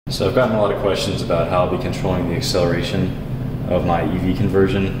So I've gotten a lot of questions about how I'll be controlling the acceleration of my EV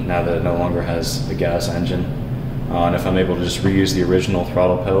conversion now that it no longer has a gas engine, and if I'm able to just reuse the original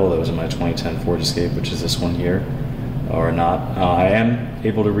throttle pedal that was in my 2010 Ford Escape, which is this one here, or not. I am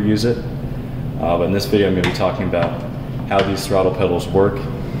able to reuse it, but in this video I'm going to be talking about how these throttle pedals work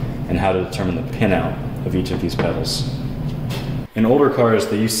and how to determine the pinout of each of these pedals. In older cars,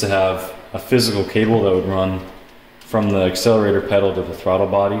 they used to have a physical cable that would run from the accelerator pedal to the throttle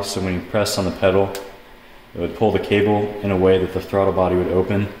body, so when you pressed on the pedal, it would pull the cable in a way that the throttle body would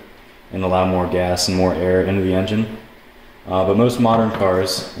open and allow more gas and more air into the engine. But most modern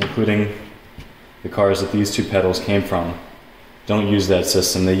cars, including the cars that these two pedals came from, don't use that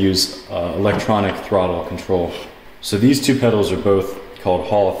system. They use electronic throttle control. So these two pedals are both called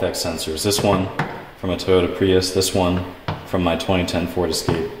Hall effect sensors. This one from a Toyota Prius, this one from my 2010 Ford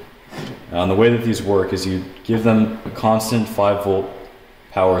Escape. And the way that these work is you give them a constant 5-volt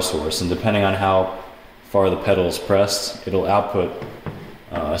power source, and depending on how far the pedal is pressed, it'll output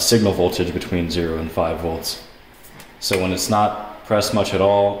a signal voltage between 0 and 5 volts. So when it's not pressed much at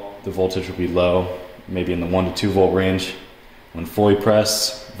all, the voltage will be low, maybe in the 1 to 2 volt range. When fully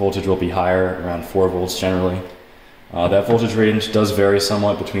pressed, voltage will be higher, around 4 volts generally. That voltage range does vary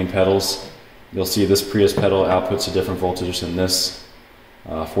somewhat between pedals. You'll see this Prius pedal outputs a different voltage than this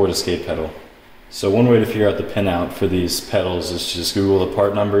Ford Escape pedal. So one way to figure out the pinout for these pedals is to just Google the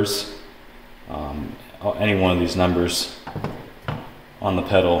part numbers, any one of these numbers on the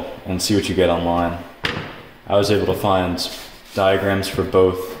pedal, and see what you get online. I was able to find diagrams for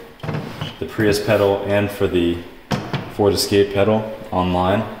both the Prius pedal and for the Ford Escape pedal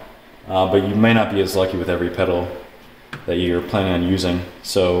online, but you may not be as lucky with every pedal that you're planning on using.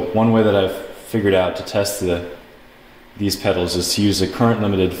 So one way that I've figured out to test these pedals is to use a current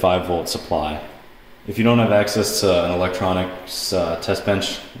limited 5-volt supply. If you don't have access to an electronics test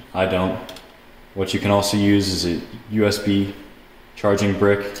bench, I don't. What you can also use is a USB charging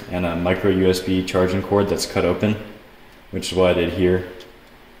brick and a micro USB charging cord that's cut open, which is what I did here.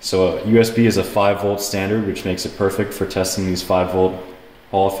 So USB is a 5-volt standard, which makes it perfect for testing these 5-volt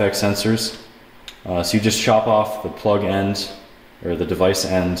Hall effect sensors. So you just chop off the plug end, or the device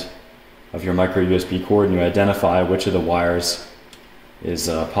end, of your micro USB cord, and you identify which of the wires is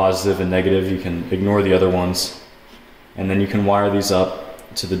positive and negative. You can ignore the other ones, and then you can wire these up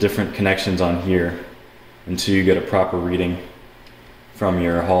to the different connections on here until you get a proper reading from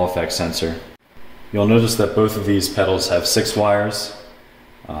your Hall effect sensor. You'll notice that both of these pedals have 6 wires.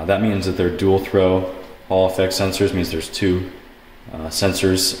 That means that they're dual throw Hall effect sensors, means there's 2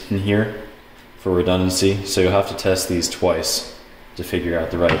 sensors in here for redundancy, so you'll have to test these twice to figure out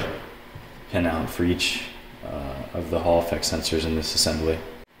the right pinout for each of the Hall effect sensors in this assembly.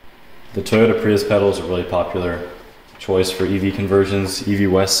 The Toyota Prius pedal is a really popular choice for EV conversions.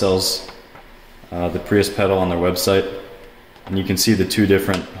 EV West sells the Prius pedal on their website, and you can see the 2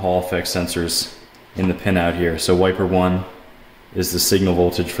 different Hall effect sensors in the pinout here. So wiper 1 is the signal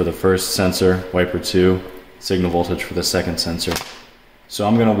voltage for the first sensor, wiper 2 signal voltage for the second sensor. So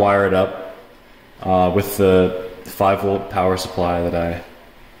I'm going to wire it up with the 5-volt power supply that I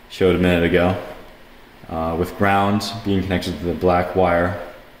showed a minute ago, with ground being connected to the black wire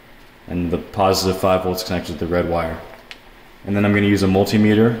and the positive 5 volts connected to the red wire. And then I'm going to use a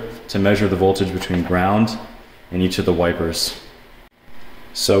multimeter to measure the voltage between ground and each of the wipers.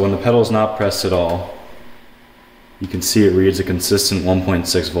 So when the pedal is not pressed at all, you can see it reads a consistent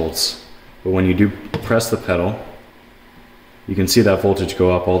 1.6 volts. But when you do press the pedal, you can see that voltage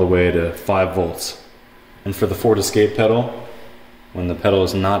go up all the way to 5 volts. And for the Ford Escape pedal, when the pedal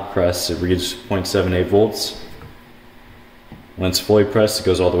is not pressed, it reads 0.78 volts. When it's fully pressed, it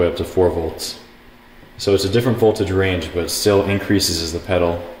goes all the way up to 4 volts. So it's a different voltage range, but it still increases as the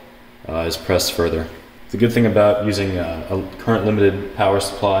pedal is pressed further. The good thing about using a current limited power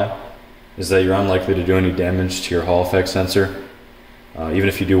supply is that you're unlikely to do any damage to your Hall effect sensor. Even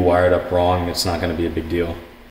if you do wire it up wrong, it's not going to be a big deal.